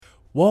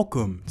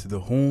Welcome to the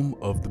home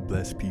of the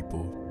blessed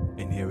people,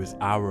 and here is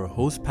our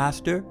host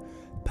pastor,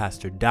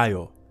 Pastor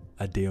Dayo,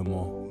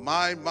 Adeyemo.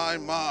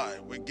 My,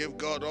 we give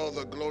God all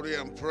the glory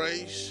and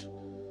praise,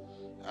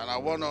 and I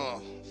want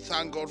to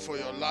thank God for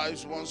your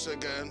lives once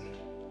again.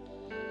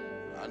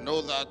 I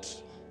know that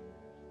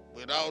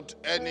without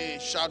any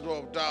shadow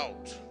of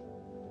doubt,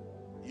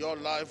 your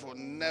life will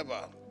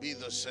never be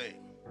the same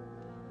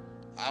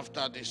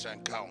after this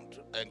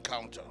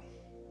encounter.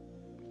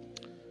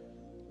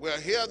 We're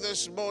here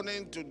this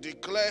morning to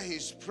declare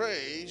His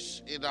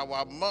praise in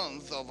our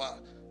month of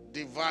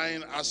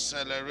divine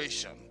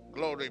acceleration.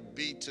 Glory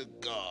be to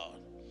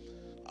God.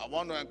 I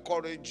want to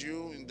encourage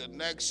you, in the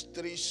next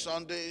 3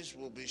 Sundays,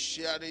 we'll be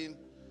sharing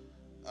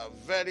a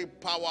very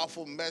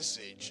powerful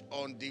message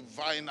on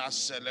divine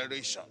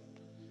acceleration.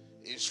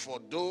 It's for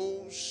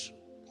those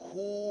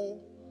who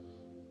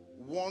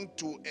want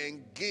to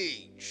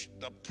engage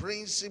the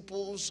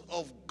principles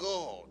of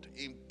God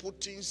in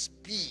putting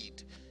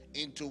speed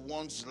into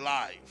one's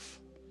life.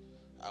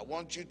 I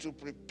want you to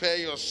prepare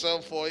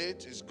yourself for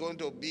it. It's going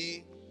to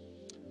be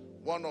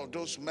one of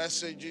those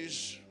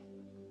messages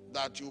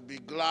that you'll be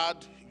glad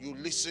you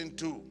listen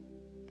to.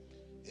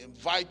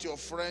 Invite your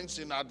friends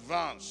in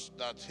advance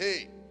that,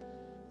 hey,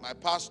 my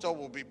pastor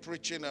will be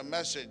preaching a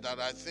message that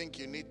I think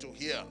you need to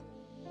hear.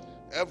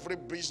 Every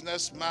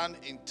businessman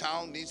in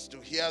town needs to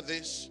hear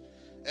this.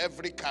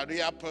 Every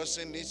career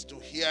person needs to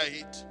hear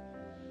it.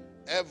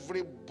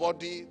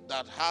 Everybody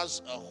that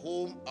has a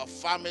home, a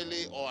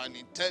family, or an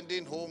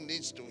intending home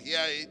needs to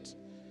hear it.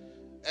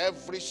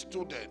 Every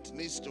student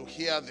needs to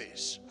hear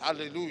this.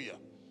 Hallelujah.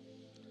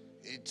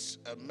 It's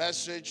a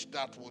message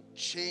that will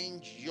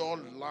change your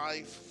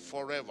life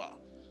forever.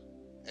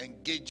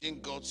 Engaging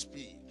God's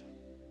speed.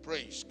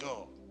 Praise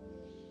God.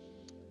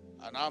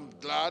 And I'm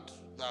glad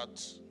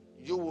that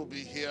you will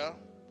be here.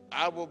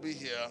 I will be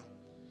here.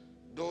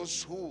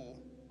 Those who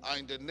are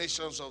in the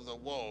nations of the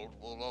world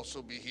will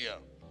also be here.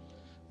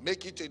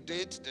 Make it a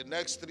date the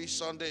next 3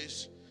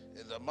 Sundays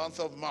in the month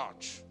of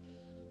March,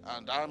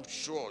 and I'm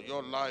sure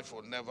your life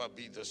will never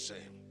be the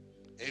same.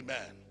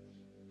 Amen.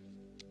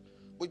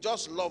 We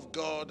just love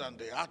God and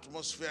the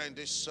atmosphere in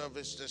this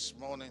service this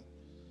morning.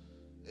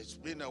 It's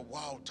been a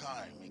wild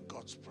time in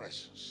God's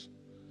presence.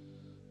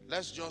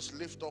 Let's just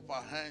lift up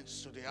our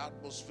hands to the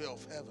atmosphere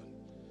of heaven.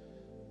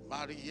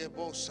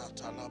 Adeyemo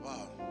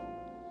Satalaba.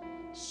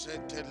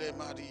 Setele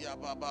Maria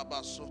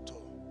Baba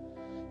Soto.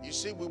 You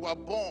see, we were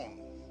born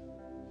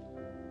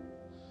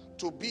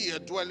to be a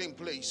dwelling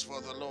place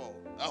for the Lord,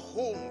 a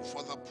home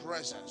for the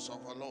presence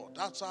of the Lord.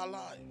 That's our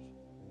life.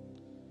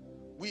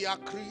 We are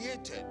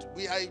created.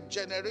 We are a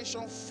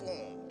generation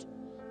formed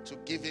to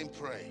give Him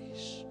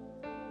praise.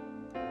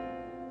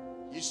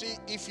 You see,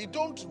 if you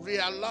don't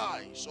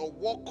realize or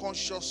walk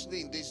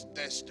consciously in this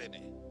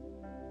destiny,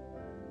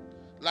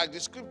 like the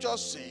scripture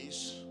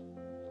says,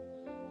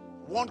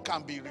 one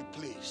can be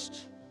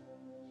replaced.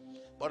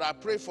 But I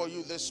pray for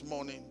you this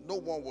morning, no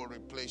one will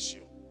replace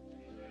you.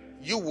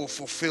 You will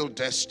fulfill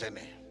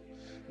destiny.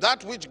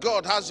 That which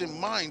God has in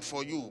mind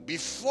for you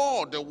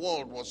before the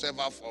world was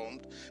ever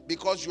formed,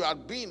 because you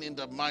had been in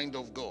the mind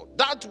of God.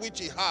 That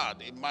which He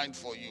had in mind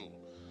for you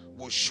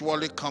will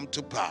surely come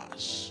to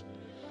pass.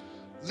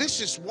 This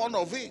is one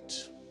of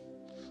it.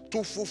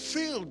 To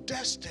fulfill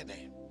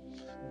destiny.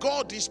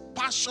 God is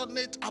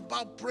passionate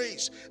about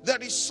praise.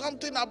 There is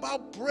something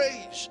about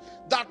praise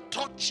that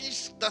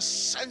touches the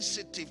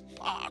sensitive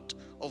part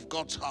of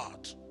God's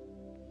heart.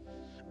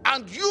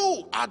 And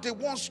you are the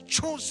ones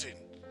chosen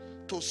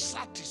to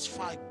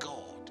satisfy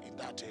God in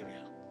that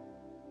area.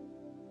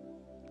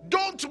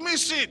 Don't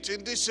miss it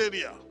in this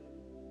area.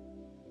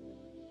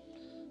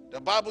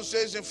 The Bible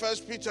says in 1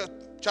 Peter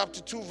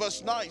chapter 2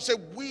 verse 9, it says,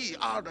 we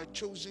are the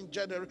chosen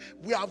generation.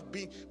 We have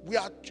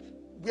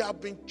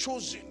been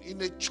chosen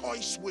in a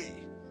choice way.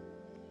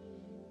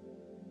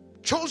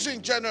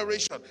 Chosen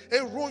generation,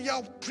 a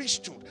royal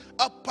priesthood,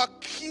 a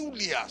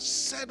peculiar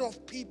set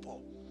of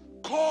people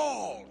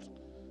called.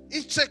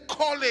 It's a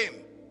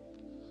calling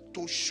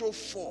to show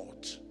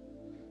forth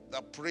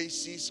the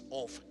praises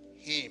of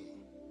Him.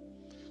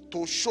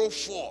 To show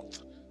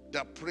forth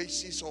the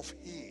praises of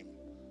Him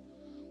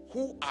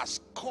who has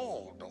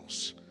called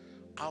us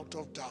out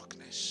of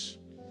darkness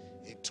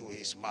into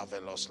His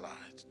marvelous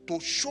light. To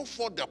show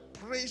forth the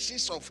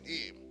praises of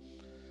Him.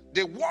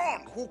 The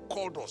one who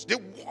called us, the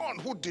one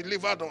who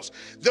delivered us,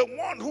 the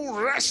one who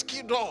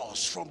rescued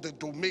us from the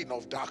domain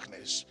of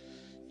darkness.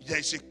 There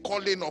is a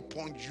calling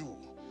upon you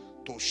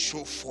to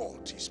show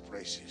forth His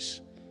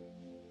praises.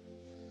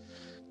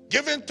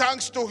 Giving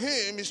thanks to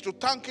Him is to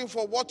thank Him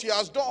for what He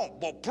has done.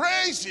 But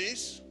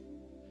praises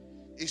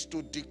is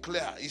to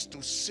declare, is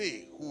to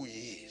say who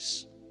He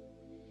is.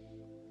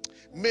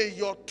 May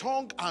your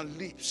tongue and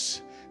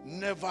lips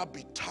never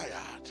be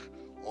tired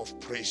of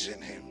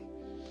praising Him.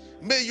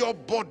 May your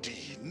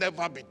body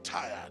never be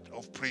tired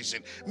of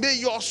praising. May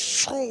your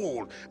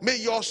soul, may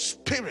your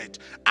spirit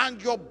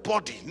and your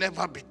body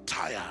never be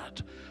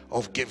tired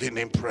of giving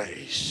Him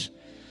praise.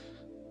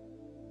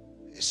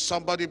 Is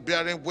somebody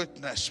bearing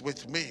witness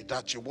with me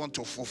that you want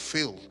to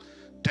fulfill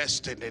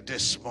destiny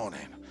this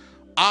morning.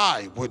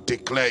 I will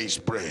declare his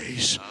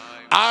praise.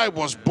 I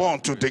was born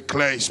to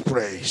declare his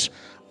praise.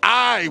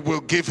 I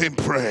will give him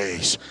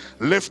praise.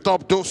 Lift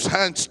up those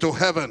hands to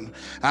heaven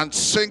and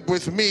sing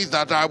with me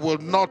that I will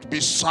not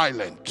be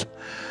silent.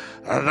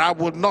 And I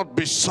will not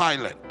be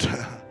silent.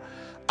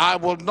 I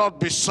will not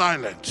be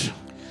silent.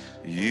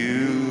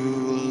 You,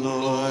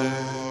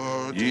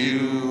 Lord,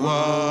 you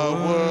are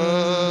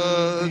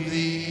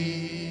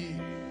worthy,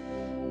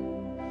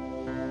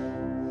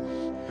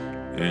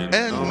 and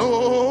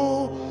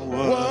no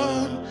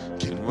one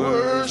can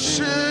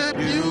worship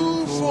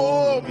you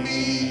for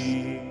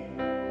me.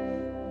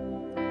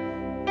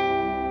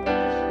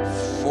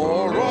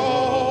 For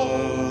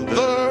all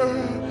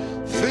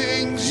the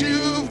things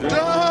you've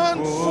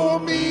done for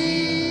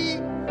me,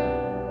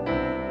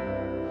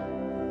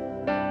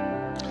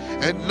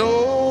 and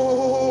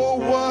no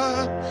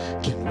one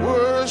can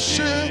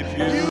worship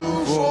you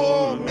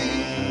for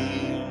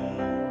me.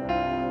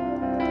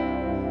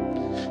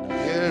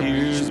 Here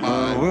is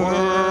my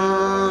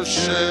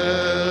worship,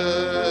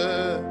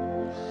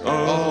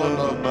 all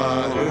of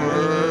my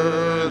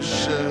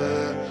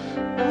worship.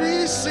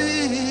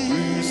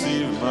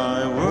 Receive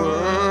my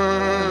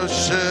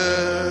worship,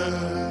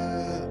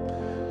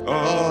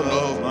 all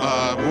of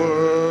my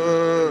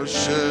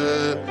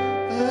worship,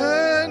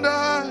 and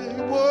I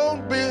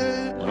won't be,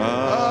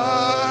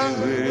 I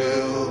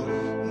will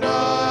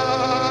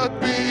not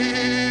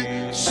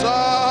be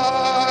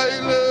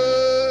silent.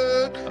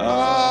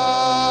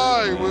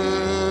 I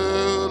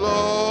will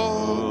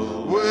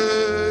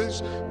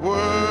always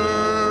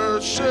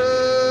worship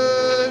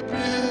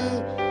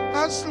you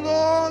as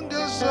long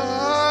as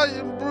I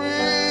am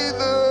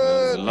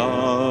breathing.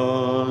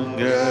 long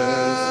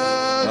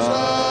As as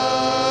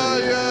I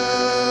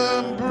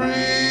am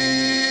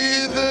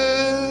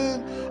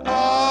breathing,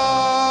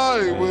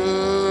 I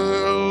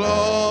will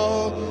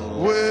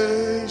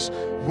always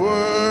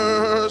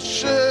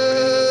worship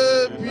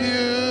you.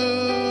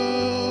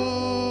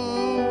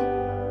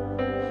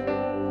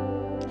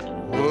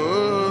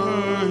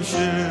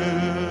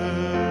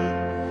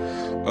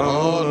 Worship,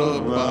 all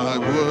of my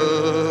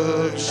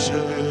worship.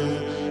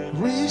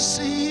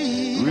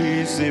 Receive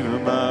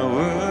my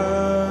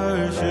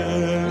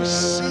worship,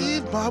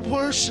 receive my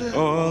worship.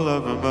 all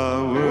of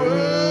my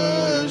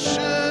worship.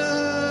 Worship.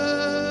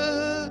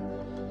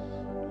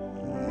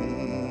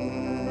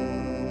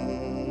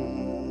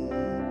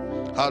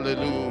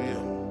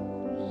 Hallelujah.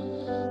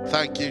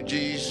 Thank you,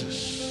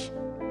 Jesus.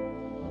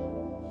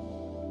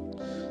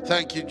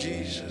 Thank you,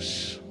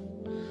 Jesus.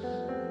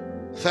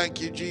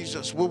 Thank you,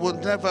 Jesus. We will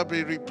never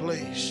be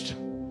replaced.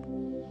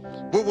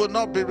 We will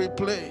not be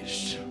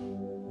replaced.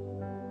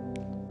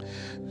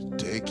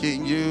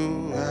 Taking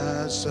you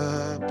as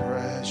a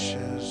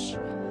precious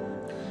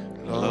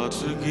Lord,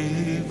 to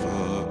give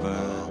up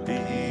and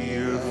be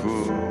a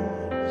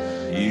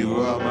fool. You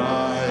are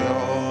my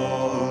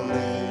all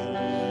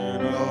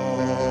in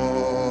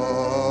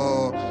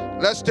all.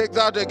 Let's take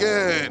that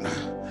again.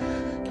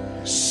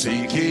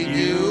 Seeking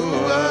you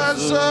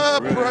as a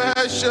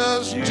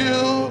precious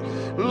dew,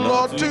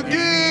 Lord, to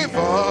give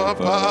up,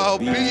 I'll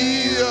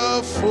be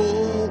a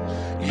fool.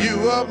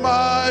 You are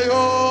my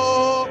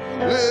all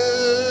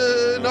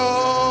in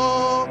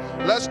all.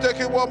 Let's take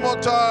it one more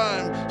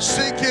time.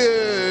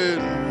 Seeking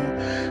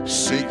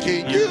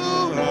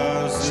you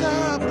as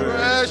a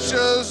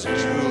precious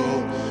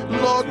dew,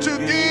 Lord, to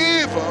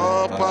give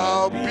up,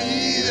 I'll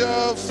be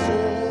a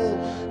fool.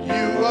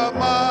 You are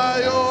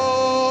my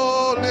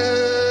all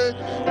in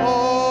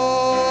all.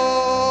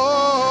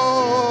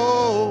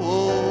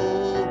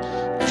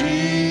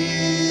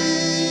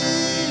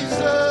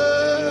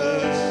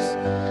 Jesus,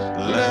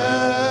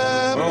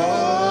 Lamb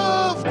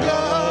of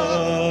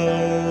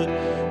God,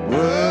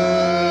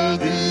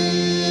 worthy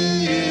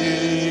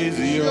is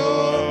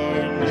your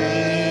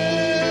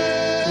name.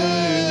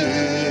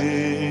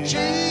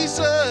 Jesus,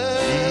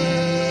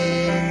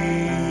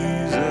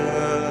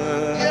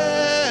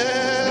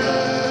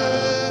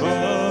 yeah.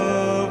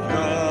 Of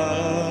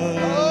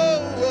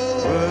God,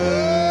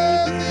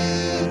 Worthy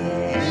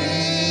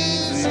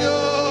is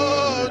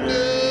your name.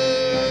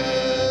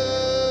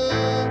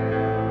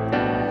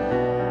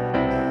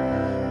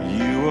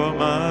 you are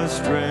my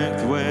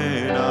strength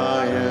when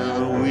I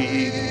am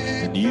weak,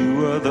 and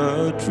you are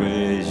the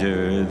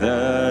treasure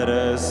that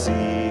I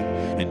seek,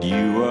 and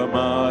you are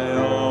my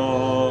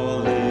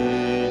all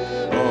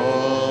in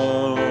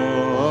all.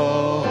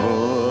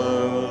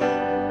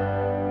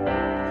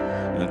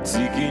 And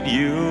seeking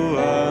you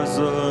as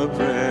a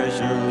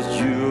precious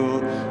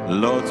jewel,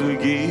 Lord, to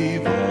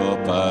give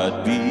up,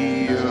 I'd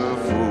be a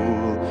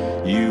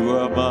fool. You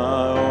are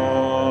my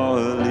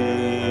all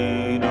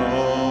in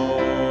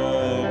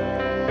all.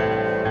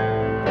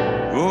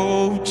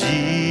 Oh, Jesus,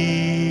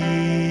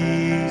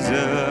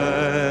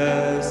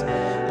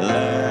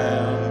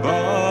 Lamb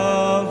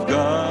of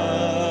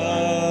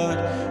God,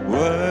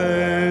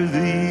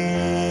 worthy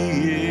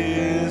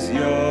is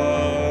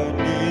your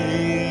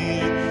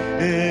name.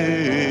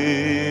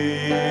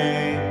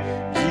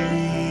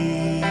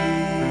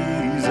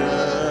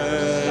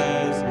 Jesus,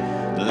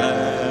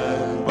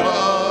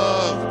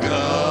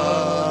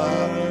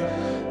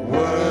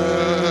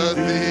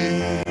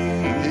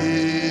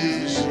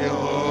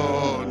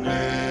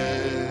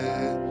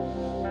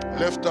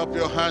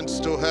 hands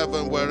to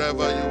heaven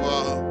wherever you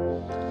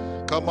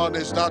are. Come on,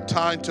 it's not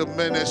time to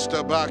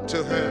minister back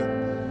to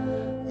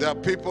him. There are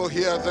people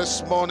here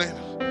this morning.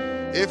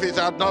 If it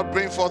had not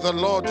been for the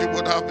Lord, you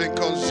would have been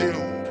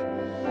consumed.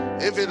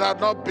 If it had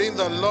not been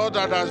the Lord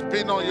that has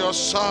been on your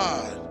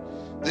side,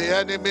 the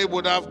enemy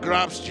would have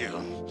grasped you.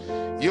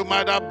 You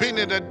might have been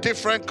in a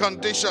different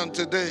condition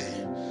today.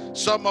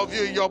 Some of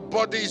you, your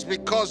body is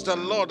because the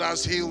Lord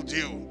has healed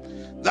you.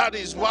 That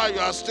is why you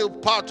are still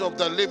part of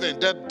the living.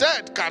 The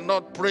dead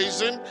cannot praise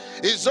him.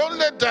 It's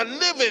only the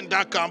living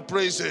that can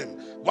praise him.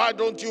 Why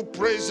don't you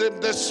praise him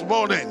this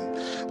morning?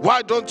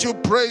 Why don't you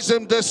praise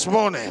him this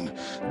morning?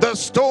 The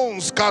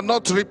stones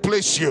cannot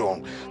replace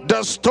you.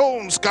 The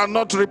stones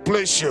cannot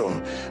replace you.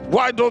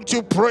 Why don't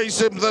you praise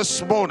him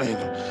this morning?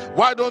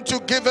 Why don't you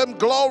give him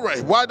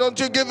glory? Why don't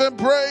you give him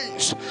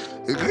praise?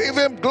 Give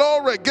him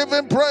glory, give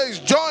him praise.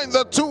 Join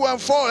the 2 and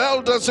 4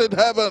 elders in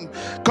heaven.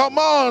 Come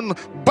on,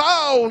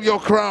 bow your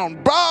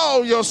crown,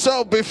 bow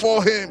yourself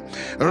before him.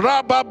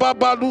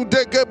 Rabababalu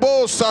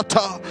degebo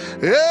sata.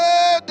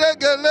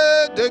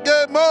 Degele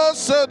degemo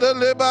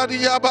sedele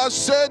baria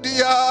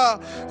basedia.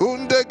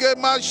 Undege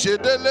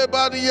mashedele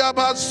baria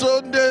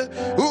basonde.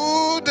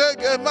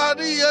 Udege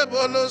maria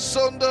bolo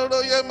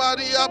sondolo ye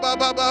maria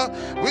bababa.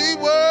 We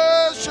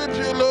worship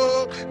you,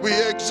 Lord. We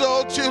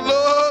exalt you,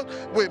 Lord.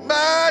 We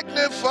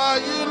magnify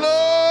you,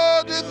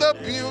 Lord, in the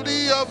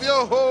beauty of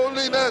your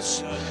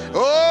holiness.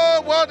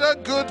 Oh, what a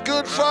good,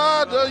 good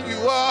Father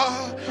you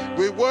are.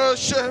 We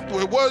worship,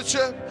 we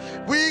worship.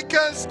 We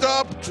can't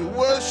stop to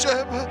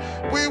worship.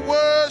 We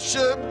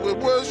worship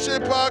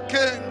our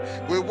King.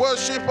 We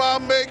worship our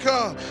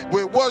Maker.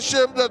 We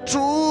worship the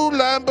true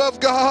Lamb of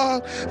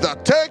God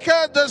that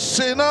taketh the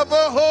sin of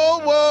the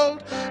whole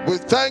world. We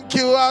thank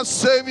you, our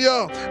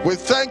Savior. We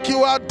thank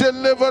you, our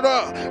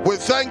Deliverer. We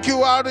thank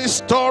you, our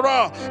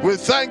Restorer. We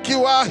thank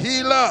you, our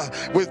Healer.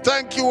 We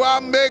thank you,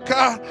 our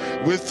Maker.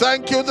 We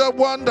thank you, the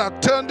one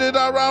that turned it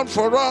around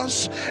for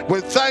us. We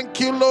thank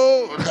you,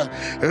 Lord.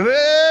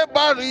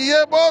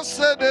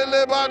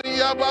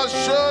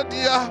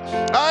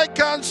 I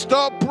can't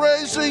stop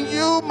praising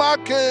you, my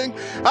King.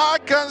 I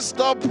can't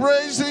stop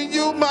praising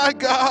you, my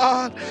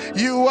God.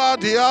 You are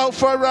the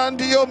Alpha and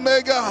the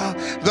Omega,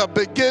 the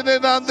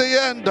beginning and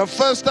the end, the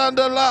first and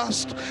the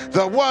last,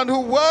 the one who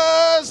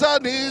was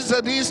and is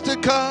to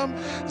come,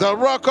 the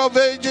Rock of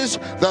Ages,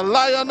 the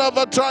Lion of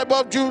the tribe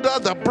of Judah,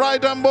 the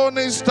bright and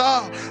morning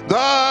star,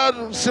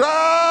 the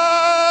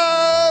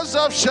stars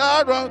of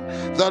Sharon,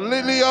 the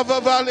lily of the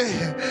valley,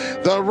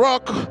 the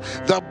rock,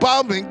 the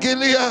balm in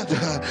Gilead,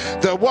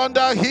 the one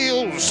that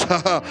heals,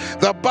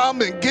 the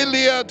balm in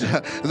Gilead,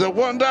 the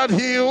one that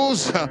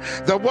heals,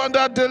 the one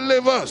that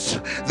delivers,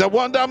 the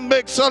one that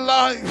makes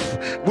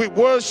alive. We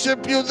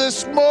worship you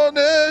this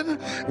morning.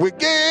 We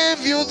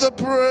give you the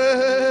praise.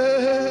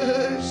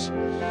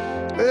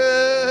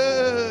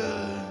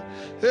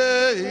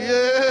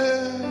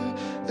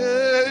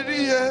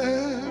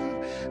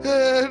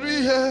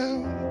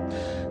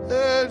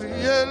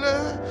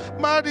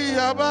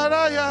 Maria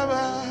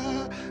Barayaba,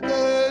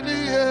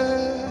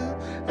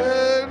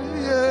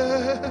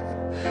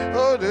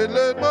 oh, the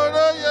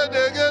Lemoroya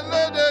de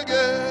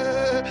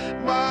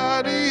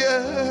Maria,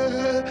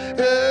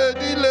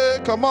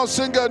 come on,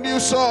 sing a new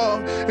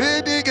song.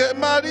 Edige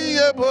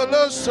Maria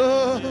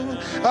Boloso,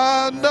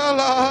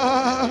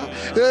 Andala,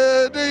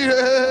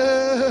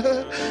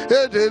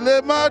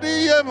 Edile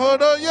Maria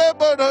Moroye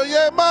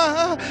Boroye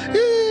Ma.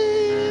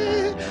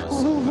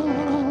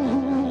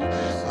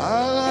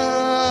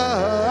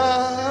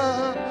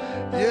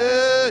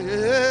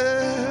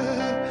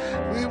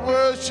 We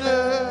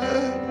worship.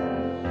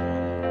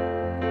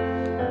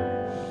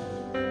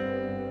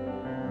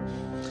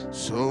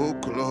 So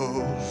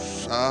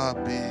close, I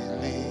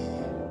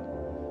believe,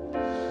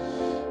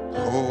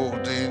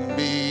 holding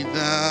me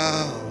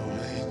now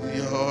in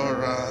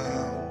your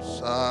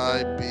arms.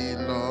 I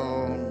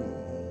belong.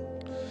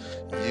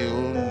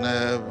 You'll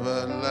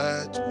never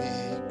let me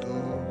go.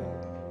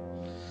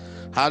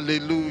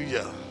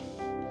 Hallelujah.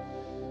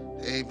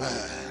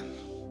 Amen.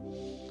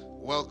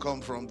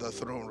 Welcome from the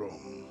throne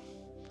room.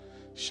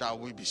 Shall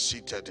we be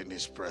seated in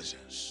his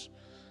presence?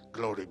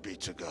 Glory be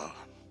to God.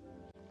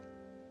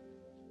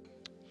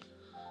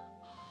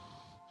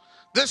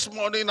 This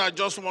morning, I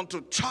just want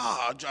to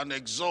charge and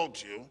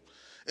exalt you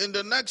in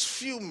the next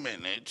few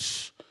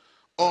minutes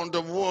on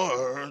the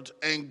word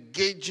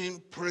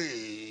engaging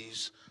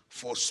praise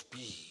for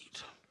speed.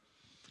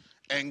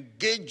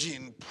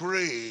 Engaging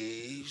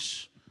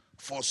praise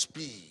for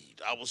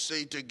speed. I will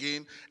say it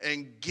again.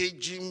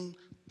 Engaging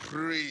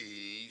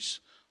praise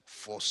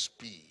for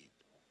speed.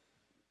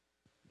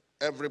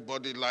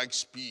 Everybody likes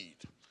speed.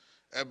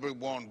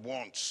 Everyone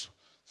wants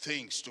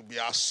things to be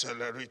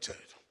accelerated.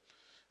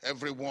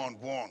 Everyone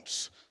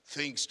wants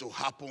things to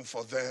happen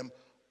for them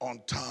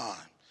on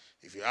time.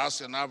 If you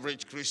ask an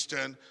average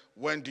Christian,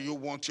 when do you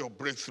want your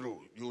breakthrough?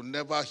 You'll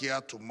never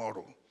hear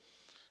tomorrow.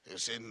 He'll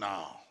say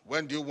now.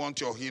 When do you want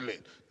your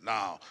healing?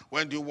 Now.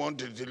 When do you want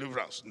the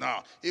deliverance?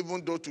 Now.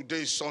 Even though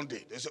today is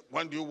Sunday, they say,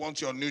 when do you want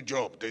your new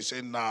job? They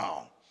say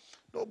now.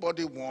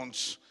 Nobody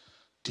wants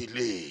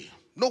delay.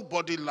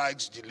 Nobody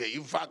likes delay.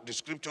 In fact, the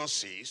scripture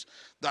says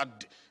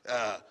that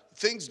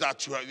things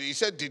that you are, he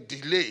said the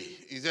delay,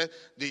 he said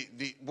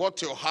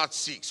what your heart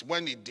seeks,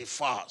 when it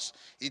differs,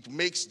 it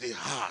makes the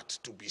heart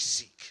to be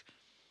sick.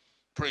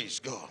 Praise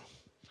God.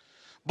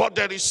 But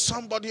there is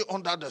somebody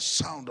under the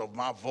sound of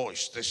my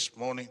voice this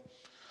morning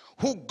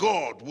who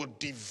God will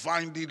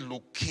divinely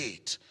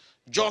locate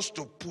just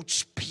to put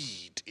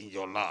speed in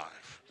your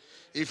life.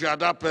 If you are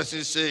that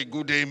person, say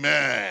good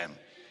amen.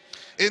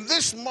 In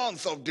this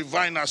month of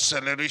divine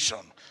acceleration,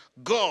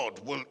 God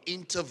will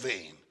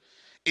intervene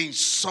in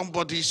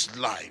somebody's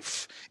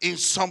life, in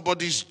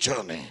somebody's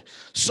journey.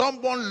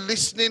 Someone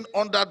listening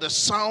under the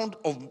sound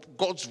of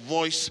God's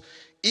voice,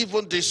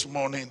 even this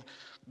morning,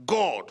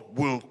 God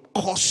will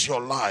cause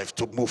your life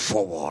to move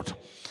forward.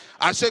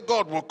 I say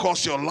God will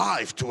cause your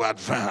life to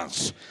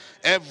advance.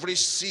 Every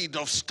seed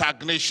of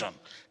stagnation,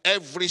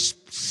 every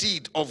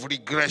seed of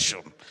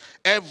regression,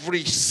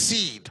 every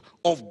seed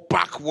of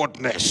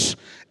backwardness,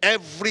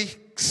 every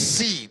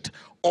seed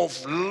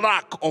of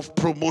lack of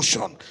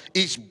promotion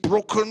is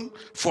broken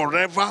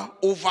forever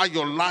over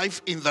your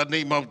life in the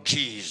name of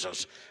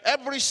Jesus.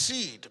 Every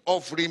seed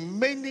of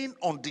remaining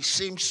on the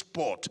same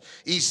spot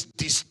is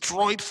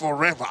destroyed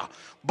forever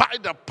by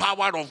the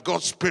power of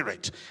God's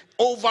Spirit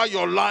over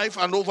your life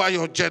and over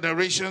your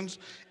generations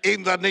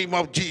in the name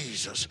of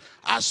Jesus.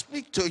 I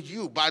speak to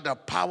you by the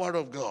power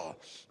of God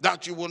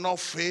that you will not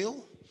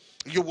fail,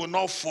 you will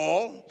not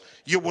fall,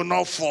 you will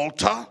not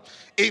falter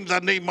in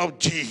the name of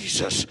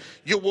Jesus.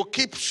 You will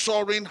keep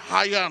soaring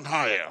higher and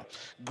higher,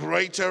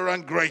 greater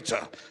and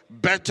greater,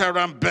 better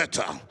and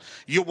better.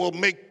 You will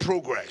make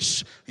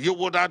progress. You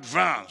will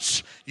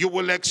advance. You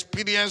will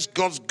experience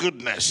God's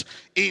goodness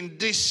in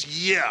this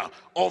year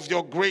of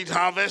your great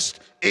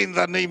harvest in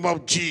the name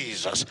of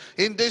Jesus.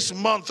 In this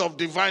month of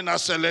divine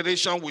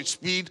acceleration with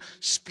speed,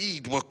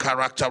 speed will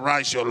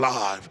characterize your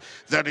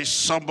life. There is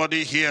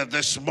somebody here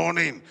this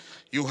morning.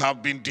 You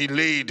have been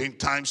delayed in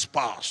times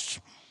past.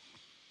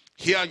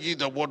 Hear ye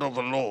the word of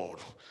the Lord.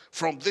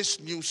 From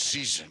this new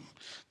season,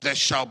 there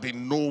shall be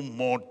no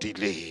more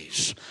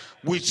delays.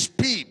 With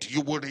speed, you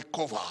will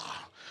recover.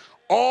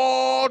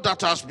 All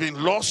that has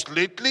been lost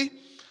lately,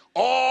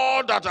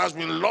 all that has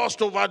been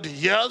lost over the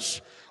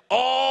years,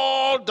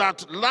 all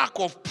that lack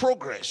of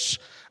progress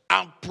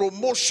and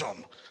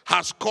promotion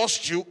has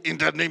cost you in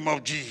the name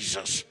of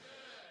Jesus.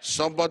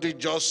 Somebody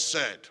just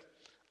said,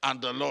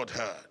 and the Lord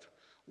heard,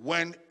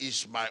 when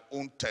is my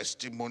own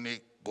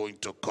testimony going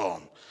to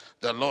come?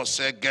 The Lord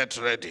said, get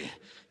ready.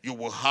 You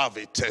will have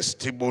a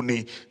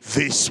testimony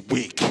this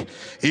week.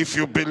 If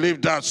you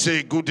believe that,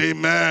 say good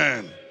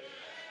amen.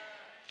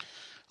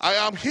 I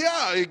am here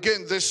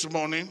again this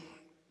morning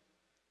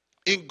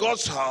in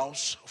God's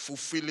house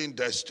fulfilling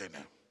destiny.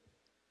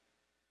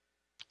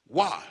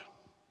 Why?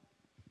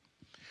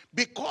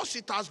 Because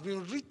it has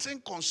been written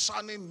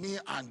concerning me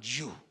and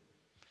you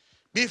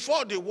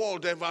before the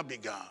world ever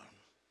began.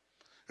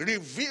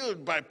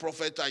 Revealed by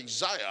prophet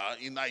Isaiah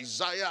in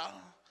Isaiah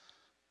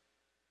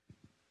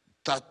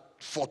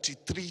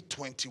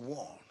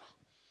 43:21.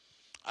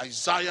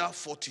 Isaiah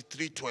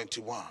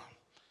 43:21.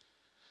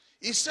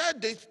 He said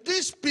that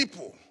these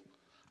people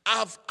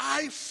have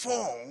I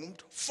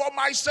formed for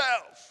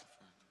myself.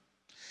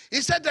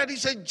 He said there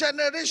is a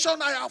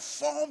generation I have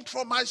formed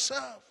for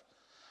myself.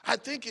 I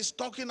think he's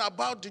talking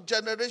about the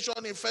generation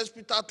in 1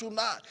 Peter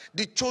 2:9,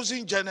 the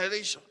chosen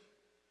generation.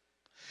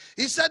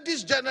 He said,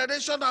 this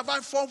generation have I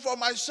formed for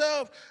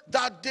myself,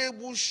 that they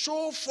will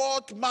show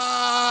forth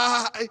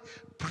my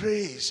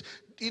praise.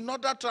 In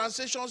other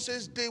translation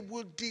says, they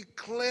will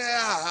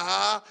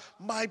declare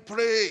my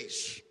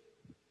praise.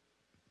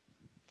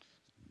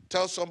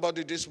 Tell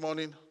somebody this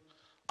morning,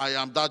 I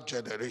am that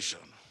generation.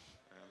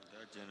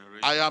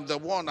 I am the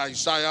one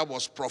Isaiah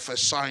was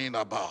prophesying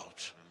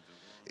about.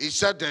 He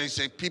said there is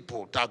a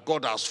people that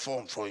God has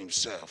formed for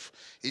himself.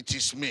 It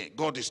is me.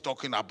 God is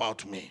talking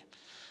about me.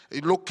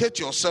 Locate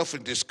yourself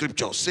in the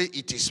scripture. Say,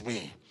 it is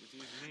me.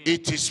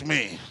 It is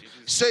me.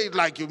 Say it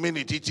like you mean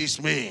it. It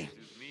is me.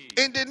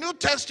 In the New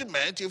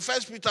Testament, in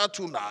 1 Peter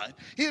 2:9,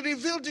 he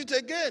revealed it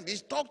again. He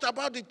talked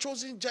about the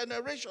chosen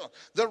generation,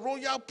 the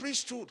royal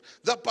priesthood,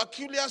 the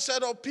peculiar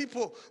set of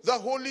people, the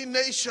holy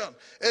nation,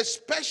 a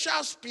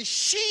special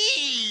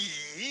species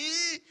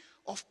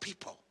of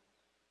people.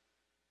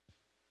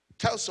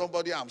 Tell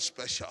somebody I'm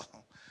special.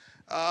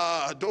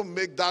 Don't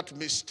make that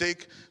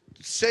mistake.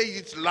 Say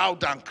it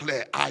loud and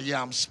clear. I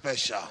am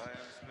special.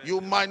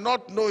 You might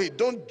not know it.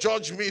 Don't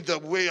judge me the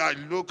way I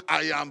look.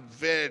 I am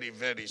very,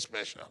 very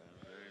special.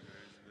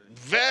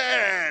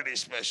 Very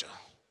special.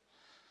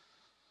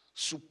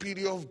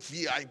 Superior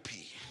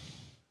VIP.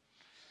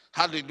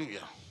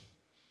 Hallelujah.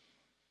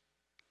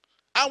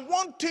 And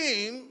one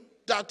thing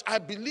that I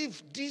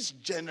believe this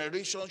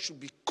generation should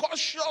be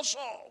cautious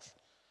of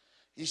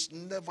is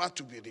never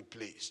to be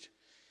replaced.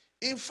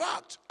 In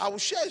fact, I will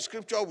share a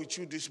scripture with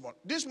you this morning.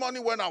 This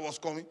morning when I was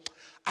coming,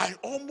 I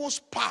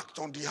almost parked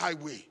on the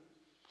highway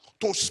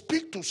to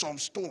speak to some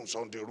stones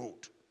on the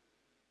road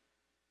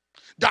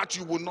that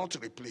you will not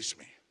replace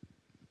me.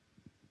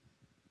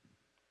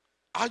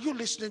 Are you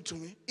listening to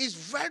me? It's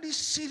very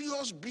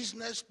serious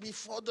business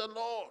before the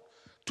Lord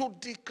to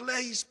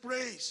declare his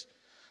praise.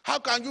 How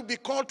can you be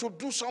called to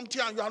do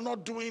something and you are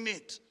not doing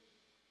it?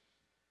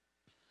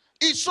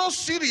 It's so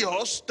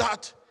serious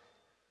that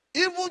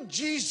even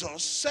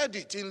Jesus said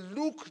it in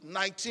Luke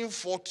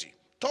 19:40.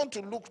 Turn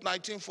to Luke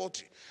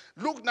 19:40.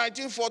 Luke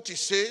 19:40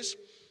 says,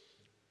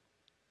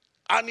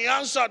 and he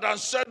answered and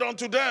said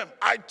unto them,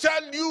 I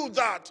tell you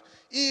that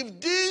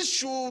if these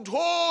should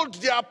hold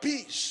their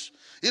peace,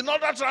 in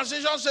other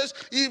translation says,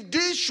 if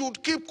these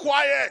should keep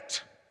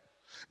quiet,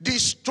 the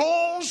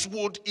stones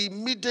would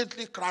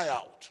immediately cry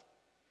out.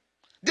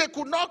 They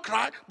could not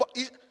cry, but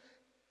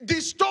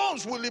the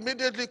stones will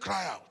immediately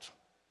cry out.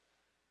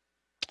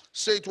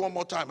 Say it one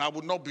more time. I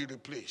will not be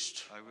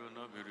replaced. I will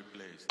not be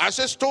replaced. I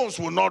said stones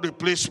will not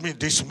replace me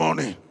this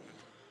morning.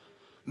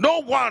 No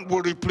one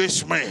will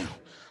replace me.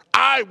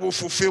 I will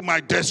fulfill my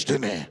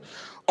destiny.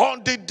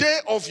 On the day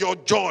of your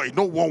joy,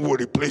 no one will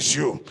replace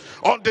you.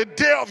 On the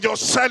day of your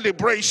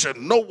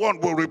celebration, no one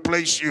will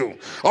replace you.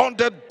 On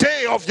the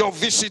day of your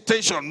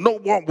visitation, no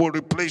one will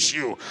replace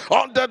you.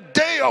 On the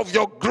day of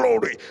your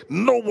glory,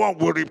 no one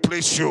will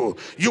replace you.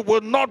 You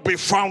will not be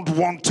found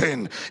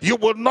wanting. You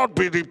will not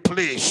be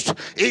replaced.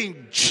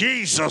 In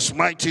Jesus'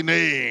 mighty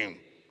name.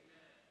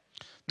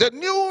 The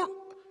New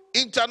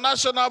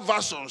International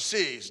Version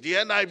says, the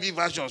NIV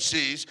version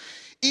says,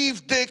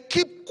 if they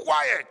keep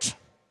quiet,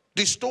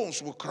 the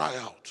stones will cry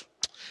out.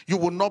 You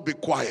will not be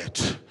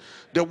quiet.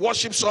 The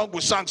worship song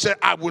we sang said,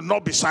 I will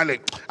not be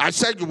silent. I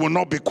said you will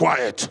not be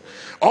quiet.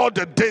 All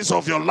the days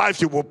of your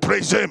life you will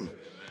praise him.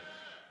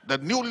 The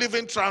New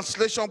Living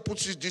Translation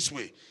puts it this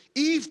way.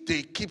 If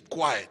they keep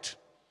quiet,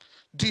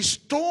 the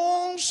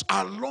stones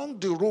along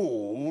the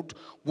road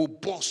will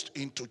burst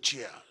into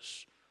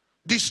cheers.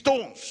 The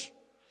stones.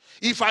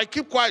 If I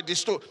keep quiet, the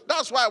stone.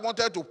 That's why I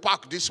wanted to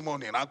park this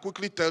morning and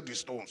quickly tell the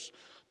stones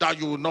that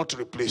you will not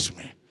replace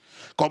me.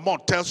 Come on,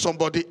 tell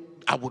somebody,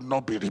 I will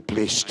not be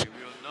replaced.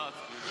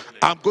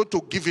 I'm going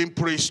to give him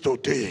praise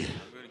today.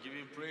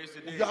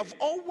 You have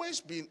always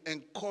been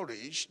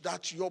encouraged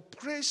that your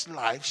praise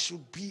life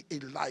should be a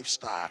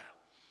lifestyle.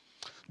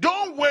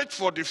 Don't wait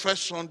for the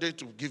first Sunday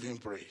to give him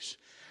praise.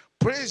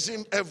 Praise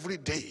him every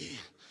day.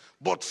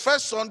 But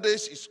first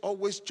Sundays is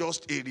always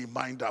just a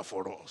reminder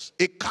for us,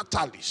 a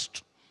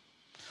catalyst.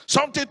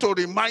 Something to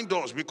remind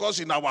us, because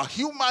in our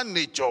human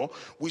nature,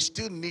 we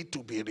still need to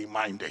be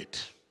reminded.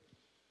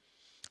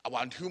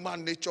 Our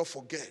human nature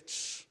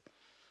forgets.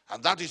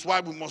 And that is why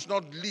we must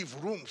not leave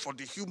room for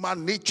the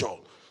human nature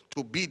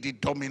to be the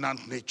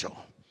dominant nature.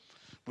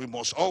 We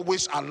must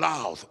always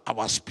allow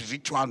our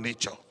spiritual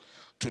nature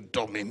to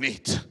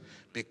dominate,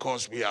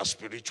 because we are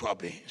spiritual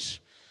beings.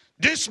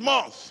 This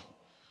month,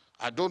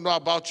 I don't know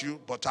about you,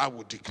 but I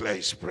will declare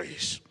his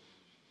praise.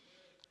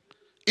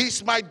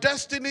 It's my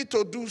destiny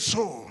to do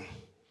so.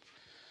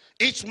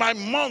 It's my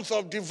month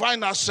of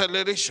divine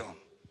acceleration.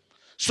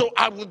 So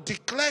I will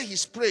declare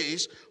his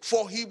praise,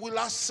 for he will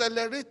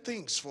accelerate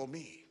things for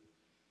me.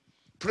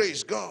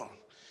 Praise God.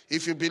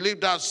 If you believe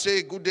that,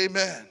 say good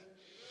amen.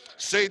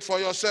 Say it for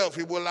yourself.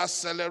 He will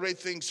accelerate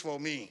things for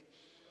me.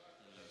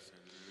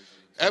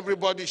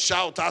 Everybody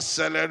shout,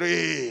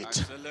 accelerate.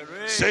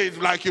 Accelerate. Say it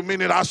like you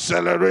mean it,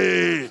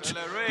 accelerate.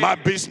 Accelerate. My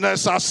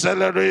business,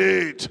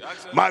 accelerate.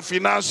 My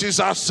finances,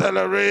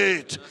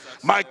 accelerate.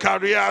 My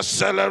career,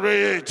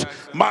 accelerate.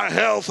 My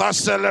health,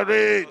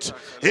 accelerate.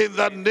 In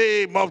the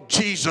name of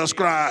Jesus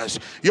Christ.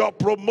 Your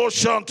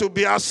promotion to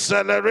be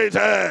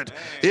accelerated.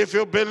 If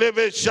you believe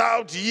it,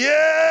 shout,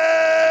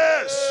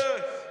 yes.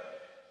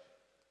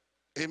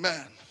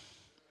 Amen.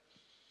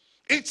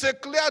 It's a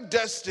clear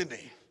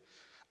destiny.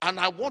 And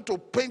I want to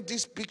paint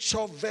this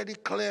picture very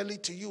clearly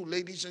to you,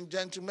 ladies and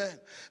gentlemen.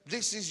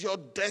 This is your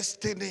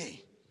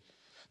destiny.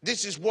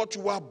 This is what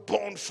you are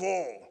born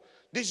for.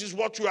 This is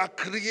what you are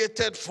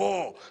created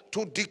for,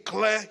 to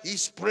declare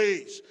his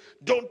praise.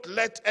 Don't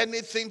let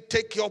anything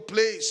take your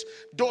place.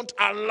 Don't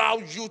allow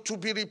you to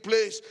be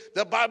replaced.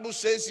 The Bible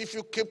says if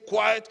you keep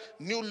quiet,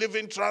 New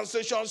Living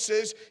Translation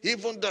says,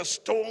 even the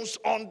stones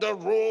on the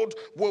road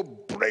will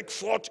break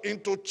forth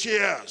into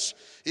cheers.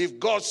 If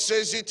God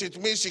says it, it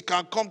means it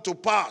can come to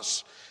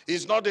pass.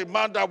 He's not a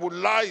man that will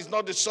lie. He's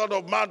not the son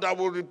of man that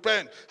will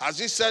repent. Has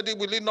he said it,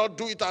 will he not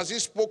do it? Has he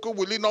spoken,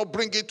 will he not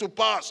bring it to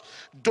pass?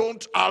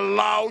 Don't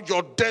allow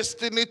your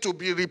destiny to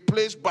be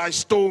replaced by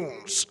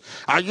stones.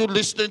 Are you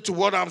listening to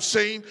what I'm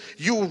saying?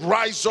 You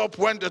rise up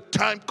when the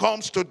time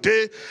comes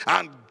today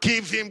and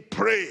give him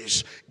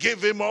praise.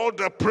 Give him all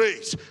the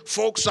praise.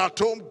 Folks at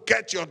home,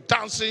 get your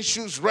dancing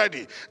shoes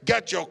ready.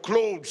 Get your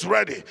clothes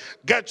ready.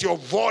 Get your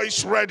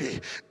voice ready.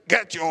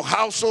 Get your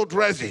household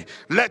ready.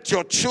 Let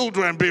your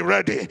children be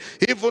ready.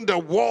 Even the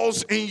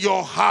walls in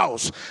your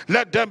house,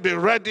 let them be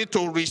ready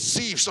to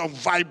receive some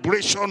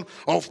vibration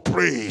of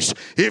praise.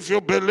 If you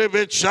believe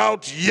it,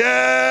 shout, yes.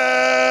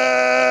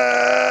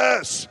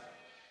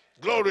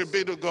 Glory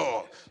be to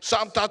God.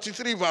 Psalm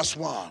 33 verse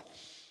 1.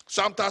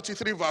 Psalm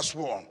 33 verse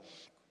 1.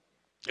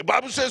 The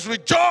Bible says,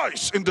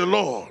 rejoice in the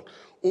Lord,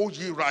 O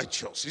ye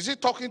righteous. Is he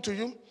talking to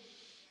you?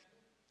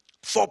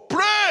 For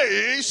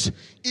praise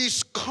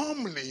is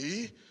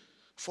comely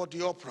for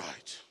the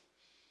upright.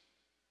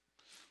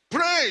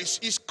 Praise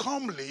is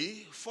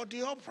comely for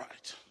the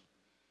upright.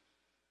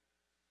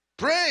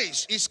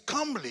 Praise is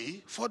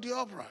comely for the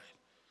upright.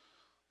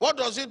 What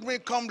does it mean,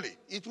 comely?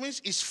 It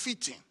means it's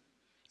fitting.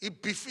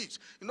 It befits.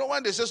 You know,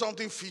 when they say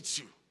something fits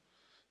you,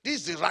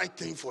 this is the right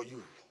thing for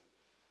you.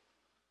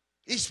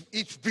 It's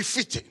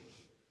befitting.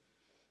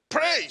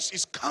 Praise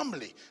is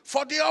comely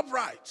for the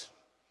upright.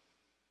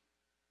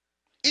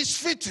 It's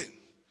fitting.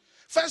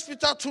 1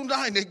 Peter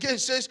 2:9 again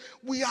says,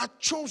 we are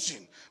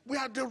chosen. We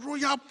are the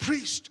royal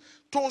priest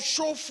to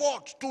show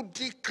forth, to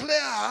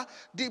declare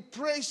the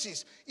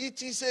praises.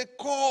 It is a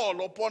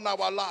call upon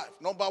our life.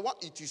 Number one,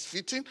 it is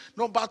fitting.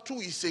 Number two,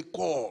 it's a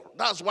call.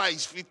 That's why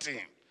it's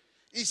fitting.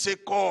 It's a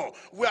call.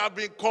 We have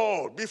been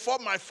called. Before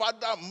my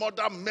father and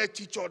mother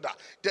met each other,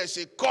 there's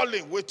a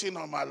calling waiting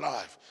on my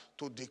life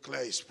to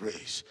declare his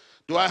praise.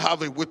 Do I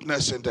have a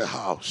witness in the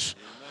house?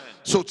 Amen.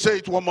 So say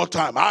it one more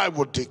time. I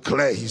will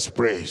declare his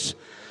praise.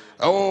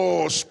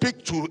 Oh,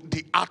 speak to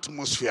the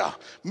atmosphere.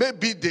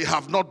 Maybe they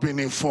have not been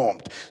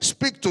informed.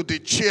 Speak to the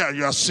chair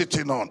you are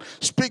sitting on.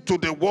 Speak to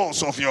the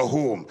walls of your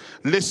home.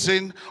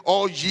 Listen,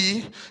 all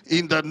ye,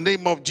 in the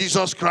name of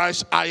Jesus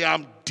Christ, I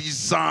am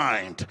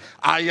designed,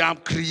 I am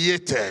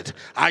created,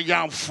 I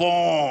am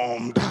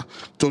formed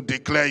to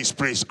declare his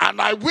praise.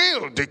 And I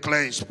will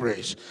declare his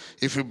praise.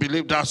 If you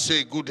believe that,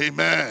 say good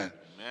amen.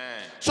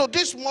 Amen. So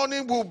this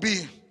morning we'll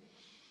be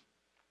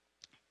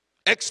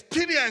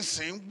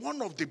experiencing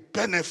one of the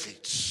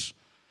benefits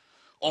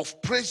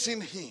of praising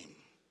him,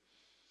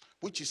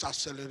 which is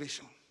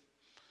acceleration.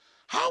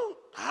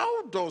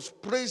 How does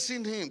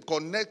praising him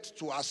connect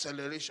to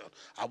acceleration?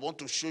 I want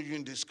to show you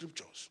in the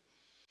scriptures.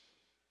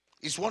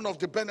 It's one of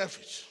the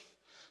benefits.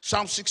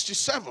 Psalm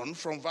 67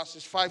 from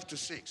verses 5 to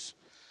 6.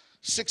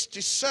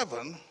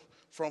 67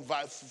 from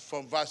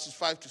verses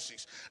 5 to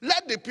 6.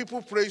 Let the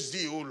people praise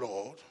thee, O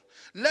Lord.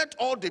 Let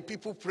all the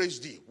people praise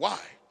thee. Why?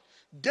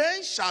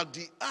 Then shall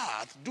the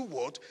earth do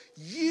what?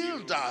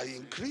 Yield our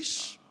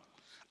increase.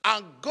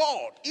 And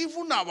God,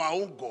 even our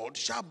own God,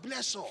 shall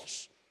bless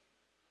us.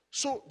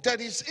 So there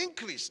is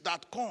increase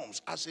that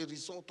comes as a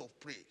result of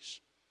praise.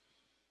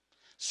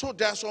 So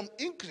there's some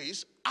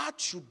increase earth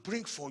should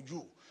bring for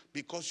you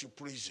because you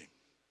praise him.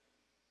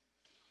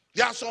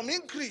 There are some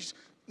increase,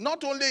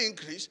 not only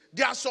increase,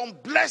 there are some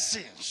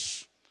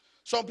blessings.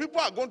 Some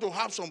people are going to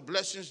have some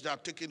blessings they are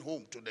taking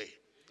home today.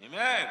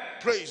 Amen.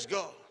 Praise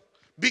God.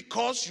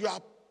 Because you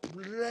are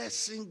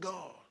blessing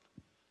God.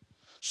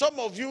 Some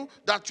of you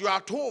that you are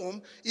at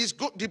home,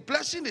 the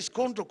blessing is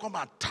going to come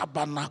and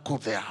tabernacle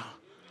there.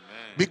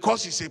 Amen.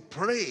 Because it's a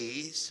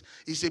praise,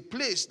 it's a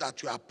place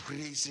that you are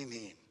praising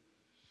him.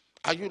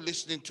 Are you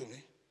listening to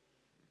me?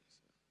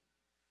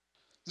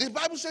 The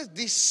Bible says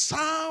the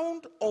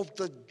sound of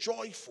the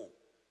joyful.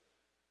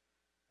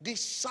 The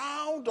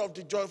sound of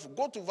the joyful.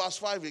 Go to verse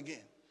 5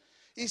 again.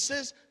 It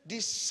says the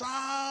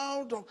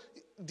sound of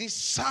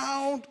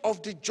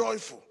the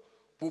joyful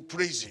will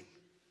praise him.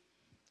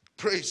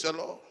 Praise the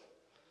Lord.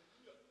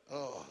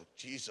 Oh,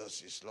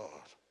 Jesus is Lord.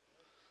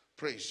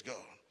 Praise God.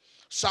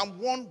 Psalm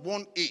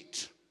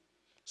 118.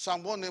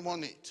 Psalm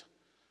 118.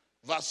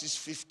 Verses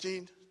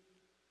 15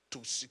 to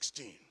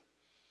 16.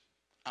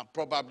 And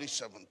probably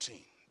 17.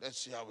 Let's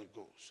see how it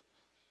goes.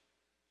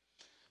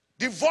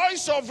 The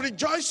voice of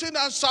rejoicing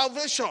and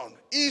salvation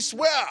is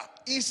where?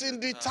 Is in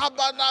the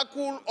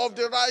tabernacle of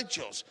the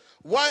righteous.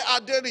 Why are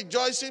they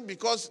rejoicing?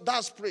 Because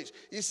that's praise.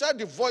 He said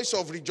the voice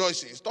of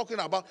rejoicing. He's talking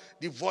about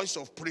the voice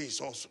of praise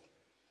also.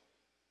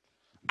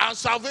 And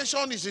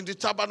salvation is in the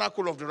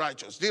tabernacle of the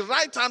righteous. The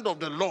right hand of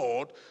the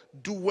Lord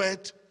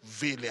doeth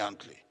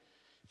valiantly.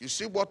 You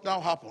see what now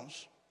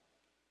happens?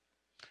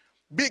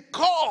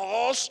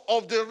 Because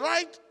of the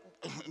right...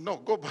 No,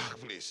 go back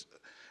please.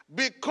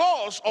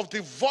 Because of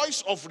the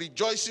voice of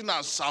rejoicing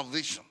and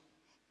salvation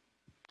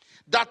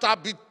that are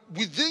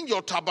within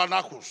your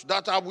tabernacles,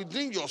 that are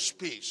within your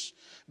space,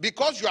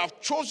 because you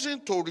have chosen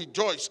to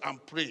rejoice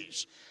and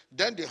praise,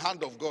 then the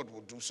hand of God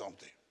will do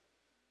something.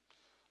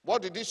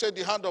 What did he say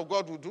the hand of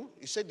God will do?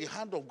 He said the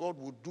hand of God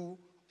will do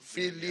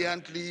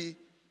valiantly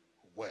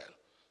well.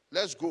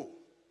 Let's go.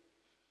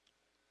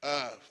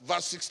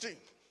 Verse 16.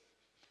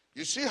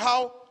 You see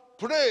how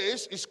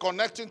praise is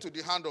connecting to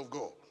the hand of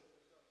God.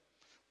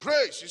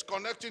 Praise is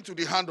connecting to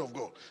the hand of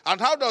God. And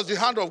how does the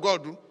hand of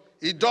God do?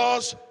 It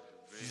does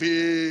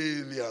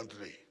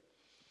valiantly.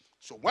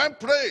 So when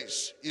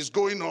praise is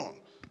going on,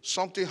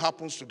 something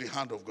happens to the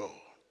hand of God.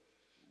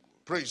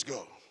 Praise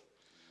God.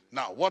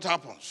 Now, what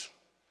happens?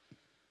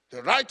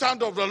 The right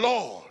hand of the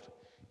Lord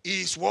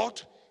is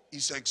what?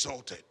 Is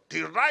exalted.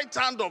 The right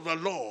hand of the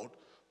Lord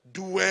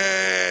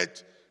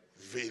doeth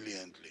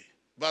valiantly.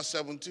 Verse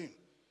 17.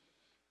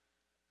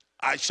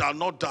 I shall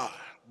not die,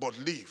 but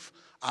live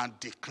and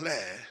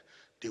declare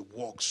the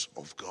works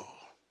of God.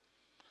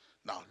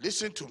 Now,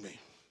 listen to me.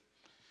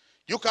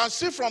 You can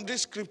see from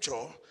this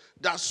scripture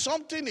that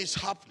something is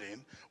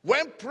happening.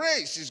 When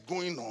praise is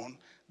going on,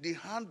 the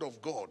hand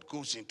of God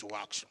goes into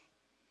action.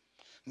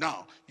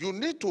 Now, you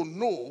need to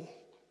know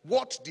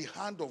what the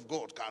hand of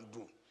God can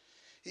do.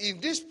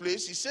 In this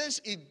place, he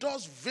says it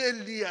does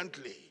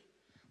valiantly.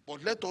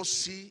 But let us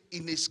see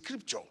in a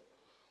scripture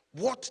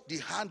what the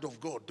hand of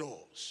God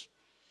does.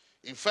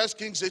 In 1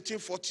 Kings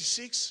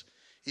 18:46,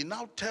 he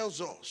now tells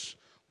us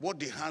what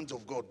the hand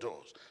of God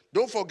does.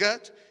 Don't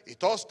forget,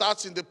 it all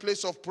starts in the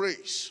place of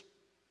praise.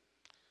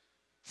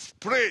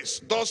 Praise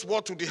does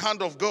what to the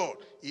hand of God?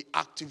 He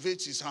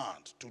activates his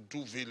hand to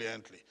do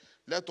valiantly.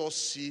 Let us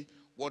see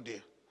what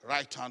the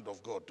right hand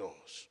of God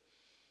does.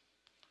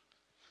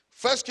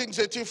 1 Kings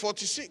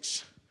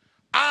 18:46.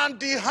 And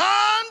the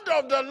hand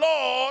of the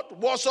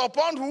Lord was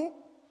upon who?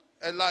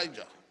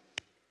 Elijah.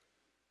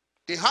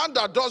 The hand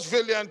that does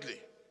valiantly.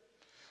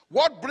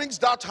 What brings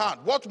that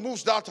hand? What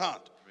moves that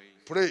hand?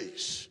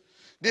 Praise.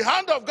 The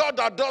hand of God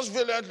that does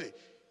valiantly.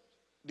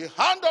 The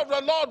hand of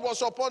the Lord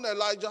was upon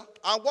Elijah.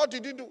 And what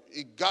did he do?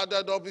 He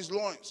gathered up his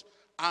loins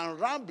and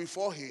ran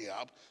before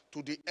Ahab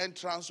to the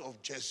entrance of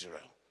Jezreel.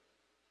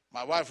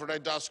 My wife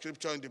read that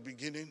scripture in the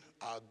beginning,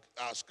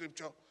 our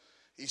scripture.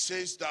 He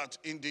says that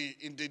in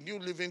the New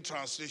Living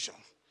Translation,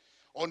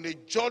 on a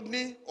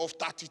journey of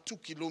 32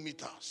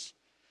 kilometers,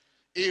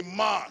 a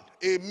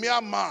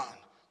mere man,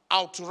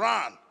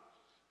 outran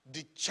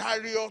the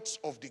chariots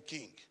of the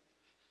king.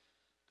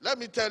 Let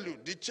me tell you,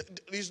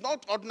 it's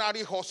not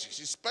ordinary horses,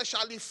 it's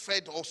specially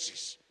fed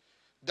horses.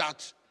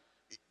 That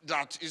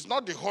is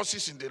not the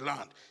horses in the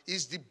land.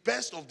 It's the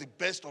best of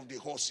the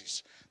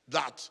horses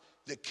that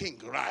the king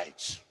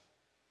rides.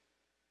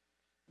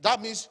 That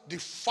means the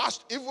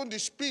fast, even the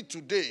speed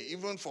today,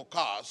 even for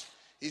cars,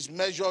 is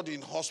measured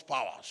in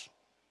horsepower.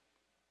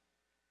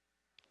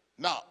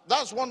 Now,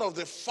 that's one of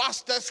the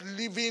fastest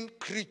living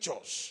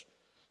creatures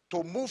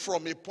to move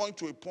from a point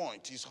to a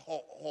point is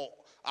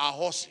our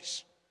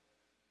horses.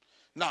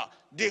 Now,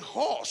 the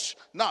horse,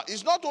 now,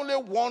 it's not only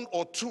one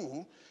or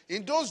two.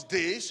 In those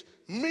days,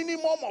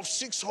 minimum of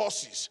 6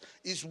 horses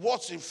is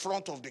what's in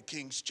front of the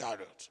king's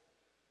chariot.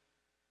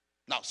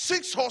 Now,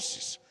 6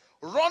 horses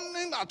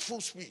running at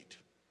full speed.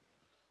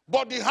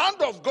 But the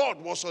hand of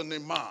God was on a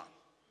man.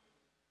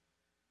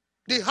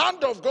 The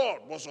hand of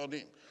God was on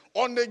him.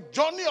 On a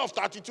journey of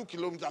 32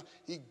 kilometers,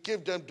 he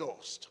gave them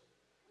dust.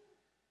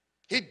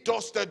 He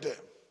dusted them.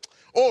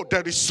 Oh,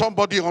 there is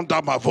somebody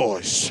under my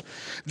voice.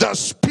 The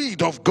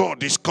speed of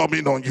God is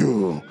coming on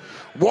you.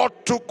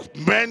 What took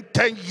men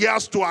 10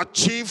 years to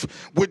achieve,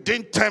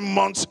 within 10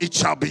 months it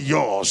shall be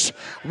yours.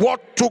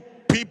 What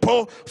took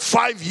people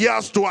 5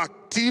 years to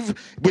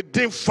achieve,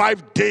 within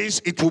 5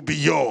 days it will be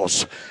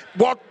yours.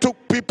 What took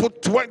people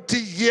 20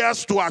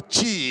 years to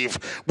achieve,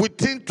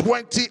 within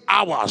 20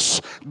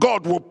 hours,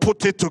 God will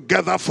put it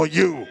together for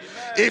you. Amen.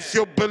 If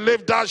you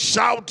believe that,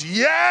 shout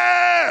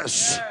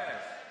yes.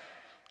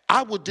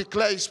 I will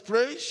declare his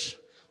praise.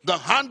 The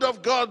hand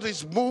of God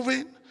is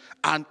moving,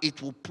 and it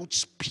will put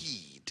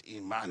speed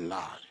in my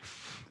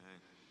life. Amen.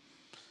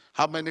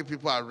 How many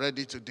people are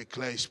ready to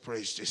declare his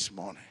praise this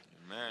morning?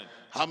 Amen.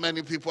 How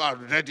many people are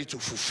ready to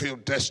fulfill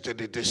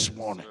destiny this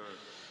morning?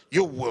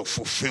 You will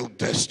fulfill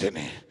destiny.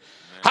 Amen.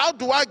 How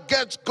do I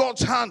get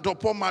God's hand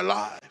upon my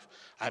life?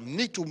 I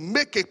need to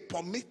make a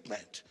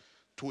commitment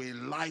to a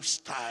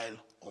lifestyle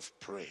of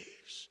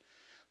praise.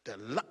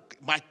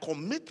 My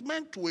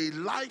commitment to a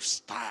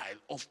lifestyle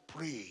of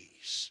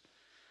praise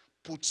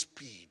puts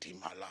speed in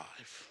my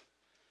life.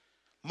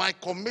 My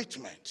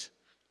commitment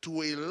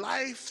to a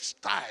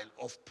lifestyle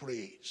of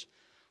praise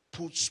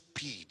puts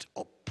speed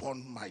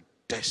upon my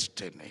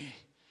destiny.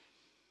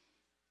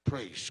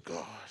 Praise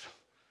God.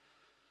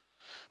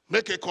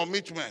 Make a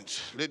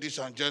commitment, ladies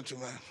and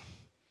gentlemen.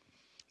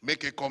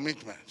 Make a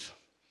commitment.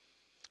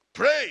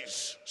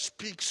 Praise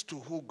speaks to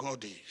who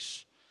God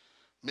is.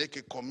 Make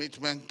a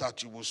commitment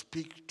that you will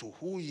speak to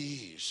who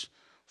he is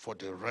for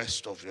the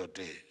rest of your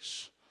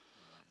days.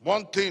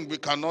 One thing we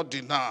cannot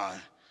deny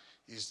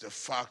is the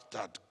fact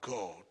that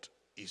God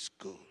is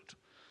good.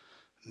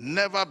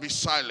 Never be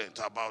silent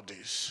about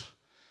this.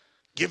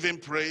 Give him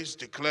praise,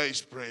 declare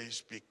his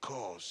praise,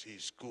 because he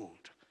is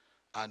good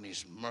and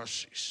his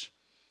mercies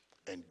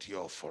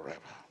endure forever.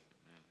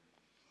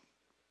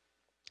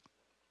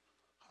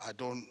 I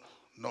don't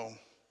know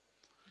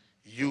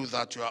you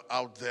that you are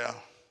out there.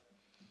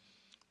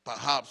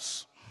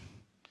 Perhaps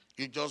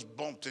you just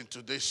bumped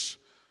into this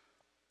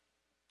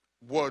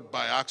word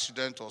by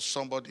accident, or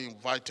somebody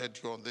invited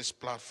you on this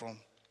platform,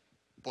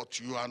 but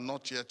you are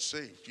not yet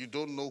saved. You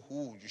don't know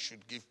who you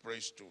should give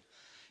praise to.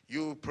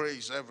 You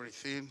praise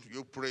everything.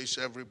 You praise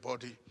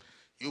everybody.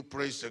 You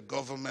praise the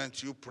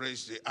government. You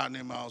praise the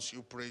animals.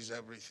 You praise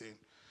everything.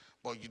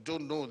 But you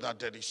don't know that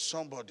there is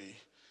somebody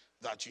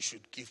that you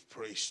should give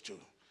praise to.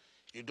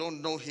 You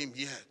don't know him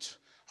yet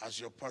as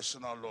your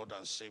personal Lord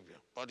and Savior.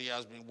 But he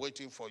has been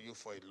waiting for you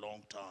for a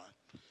long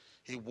time.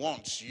 He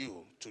wants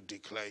you to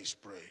declare his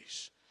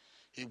praise.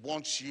 He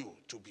wants you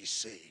to be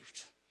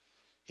saved.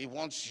 He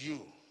wants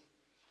you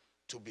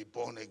to be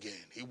born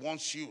again. He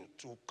wants you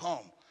to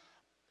come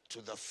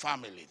to the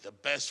family, the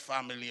best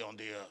family on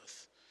the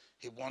earth.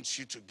 He wants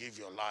you to give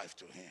your life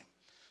to him.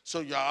 So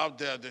you're out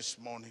there this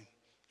morning.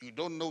 You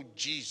don't know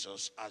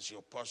Jesus as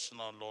your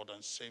personal Lord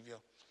and Savior.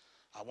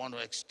 I want to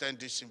extend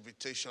this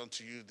invitation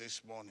to you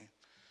this morning.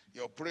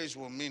 Your praise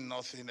will mean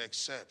nothing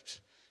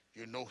except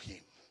you know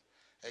him,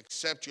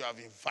 except you have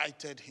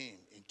invited him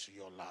into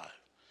your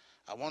life.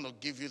 I want to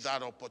give you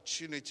that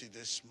opportunity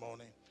this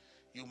morning.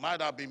 You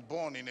might have been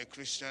born in a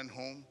Christian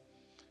home.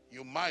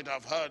 You might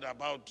have heard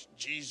about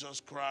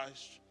Jesus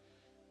Christ.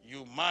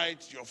 Your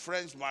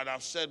friends might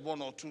have said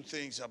one or two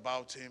things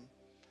about him.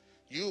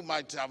 You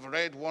might have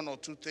read one or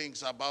two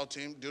things about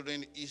him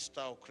during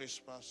Easter or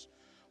Christmas,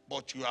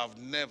 but you have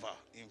never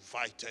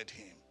invited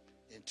him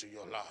into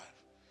your life.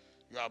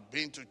 You have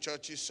been to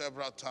churches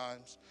several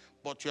times,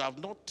 but you have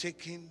not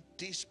taken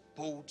this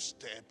bold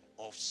step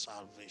of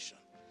salvation.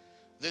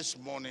 This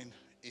morning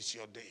is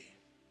your day.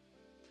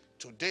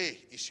 Today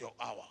is your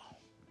hour.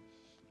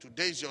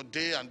 Today is your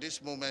day, and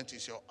this moment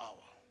is your hour.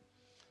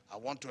 I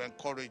want to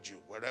encourage you,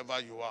 wherever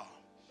you are,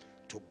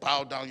 to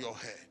bow down your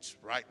heads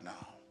right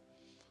now.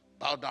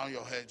 Bow down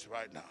your heads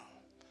right now.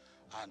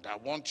 And I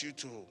want you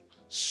to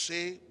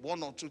say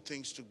one or two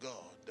things to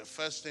God. The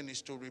first thing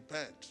is to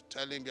repent.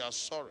 Tell him you are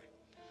sorry.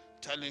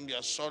 Tell him you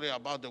are sorry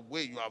about the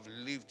way you have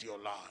lived your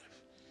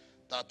life.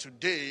 That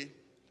today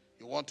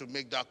you want to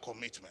make that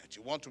commitment.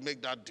 You want to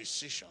make that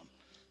decision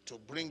to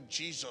bring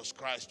Jesus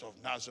Christ of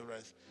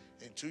Nazareth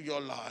into your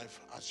life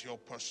as your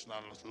personal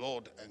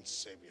Lord and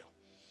Savior.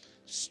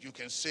 You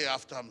can say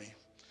after me,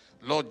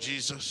 Lord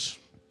Jesus,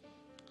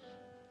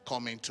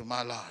 come into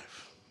my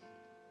life.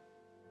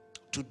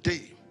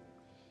 Today,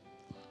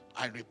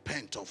 I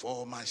repent of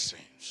all my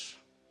sins.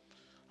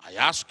 I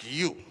ask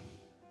you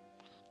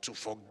to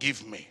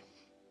forgive me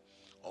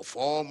of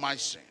all my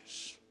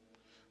sins.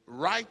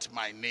 Write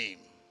my name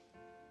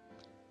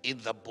in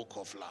the book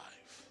of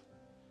life.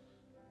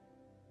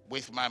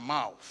 With my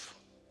mouth,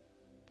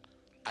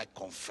 I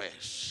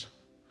confess.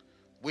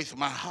 With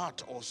my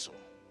heart also,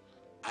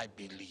 I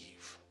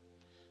believe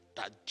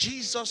that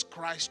Jesus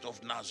Christ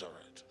of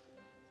Nazareth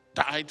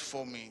died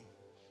for me,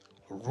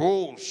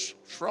 rose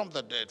from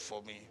the dead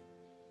for me,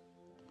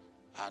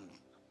 and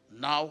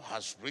now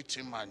has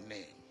written my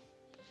name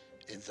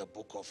in the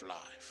book of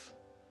life.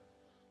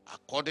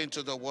 According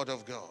to the word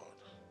of God,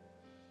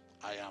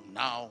 I am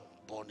now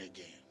born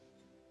again.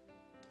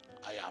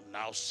 I am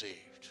now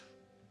saved.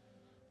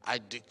 I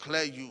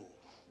declare you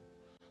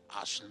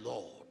as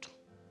Lord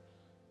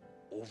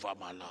over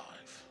my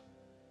life.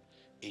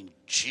 In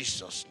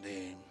Jesus'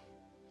 name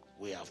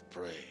we have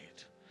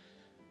prayed.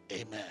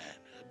 Amen.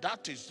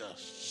 That is the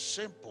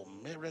simple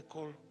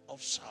miracle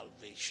of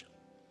salvation.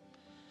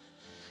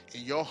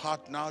 In your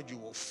heart now you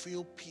will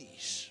feel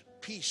peace.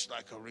 Peace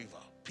like a river.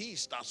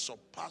 Peace that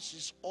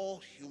surpasses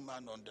all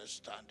human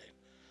understanding.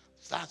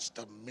 That's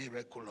the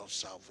miracle of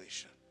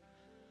salvation.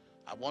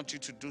 I want you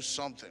to do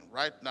something.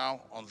 Right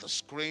now on the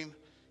screen,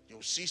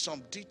 you'll see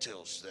some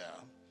details there.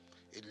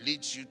 It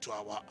leads you to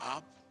our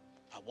app.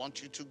 I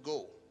want you to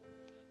go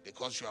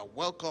because you are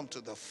welcome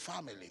to the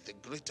family, the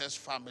greatest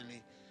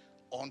family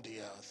on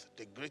the earth,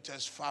 the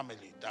greatest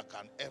family that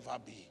can ever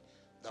be,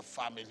 the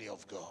family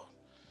of God.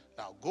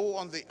 Now go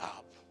on the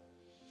app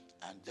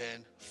and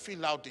then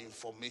fill out the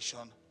information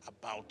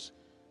about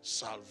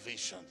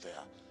salvation there.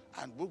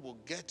 And we will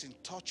get in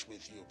touch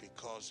with you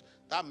because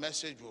that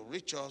message will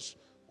reach us.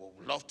 We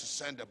would love to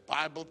send a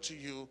Bible to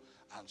you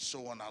and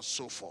so on and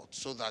so forth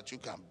so that you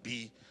can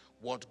be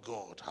what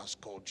God has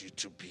called you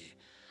to be.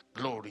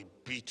 Glory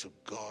be to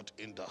God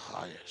in the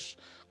highest.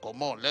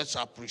 Come on, let's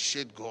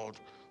appreciate God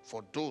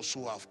for those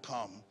who have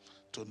come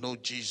to know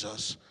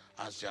Jesus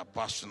as their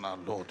personal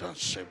Lord and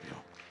Savior.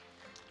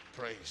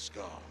 Praise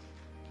God.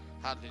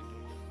 Hallelujah.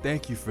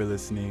 Thank you for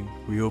listening.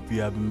 We hope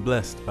you have been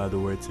blessed by the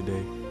word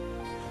today.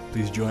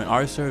 Please join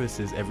our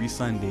services every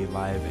Sunday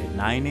live at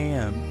 9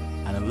 a.m.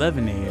 and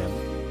 11 a.m.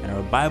 and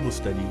our Bible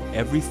study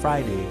every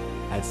Friday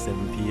at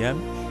 7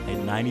 p.m. at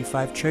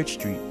 95 Church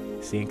Street,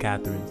 St.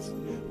 Catharines.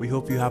 We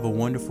hope you have a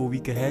wonderful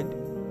week ahead,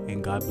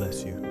 and God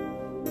bless you.